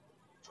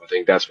I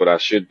think that's what I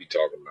should be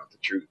talking about, the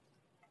truth.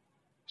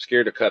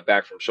 Scared to cut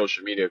back from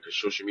social media because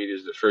social media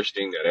is the first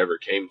thing that ever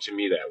came to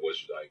me that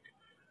was like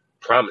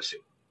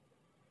promising.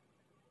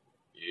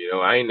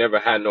 I ain't never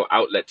had no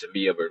outlet to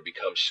be able to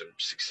become some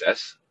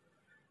success.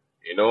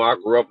 I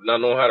grew up not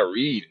knowing how to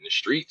read in the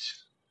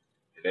streets.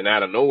 And then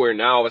out of nowhere,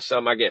 now all of a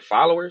sudden I get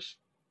followers.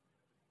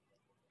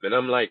 Then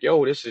I'm like,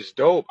 yo, this is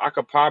dope. I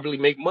could probably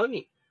make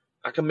money.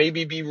 I could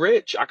maybe be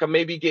rich. I could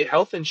maybe get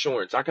health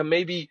insurance. I could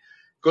maybe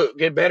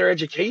get better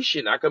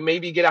education. I could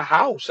maybe get a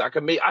house. I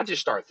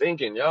just start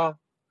thinking, y'all.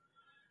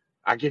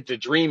 I get to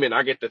dreaming.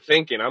 I get to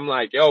thinking. I'm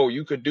like, yo,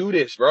 you could do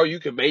this, bro. You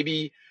could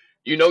maybe,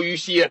 you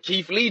see a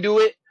Keith Lee do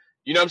it.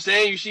 You know what I'm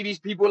saying? You see these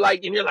people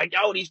like, and you're like,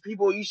 yo, these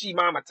people, you see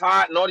Mama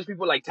Todd and all these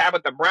people like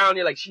Tabitha Brown.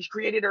 You're like, she's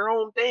created her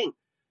own thing.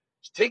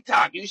 It's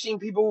TikTok. You seen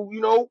people,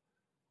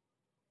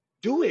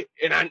 do it.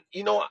 And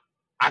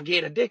I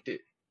get addicted.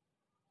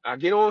 I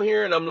get on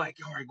here and I'm like,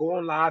 all right, go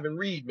on live and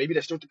read. Maybe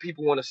that's what the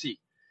people want to see.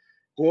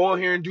 Go on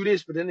here and do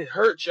this, but then it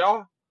hurts,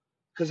 y'all.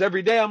 Because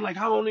every day I'm like,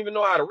 I don't even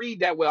know how to read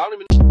that well. I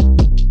don't even.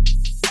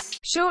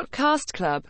 Short Cast Club.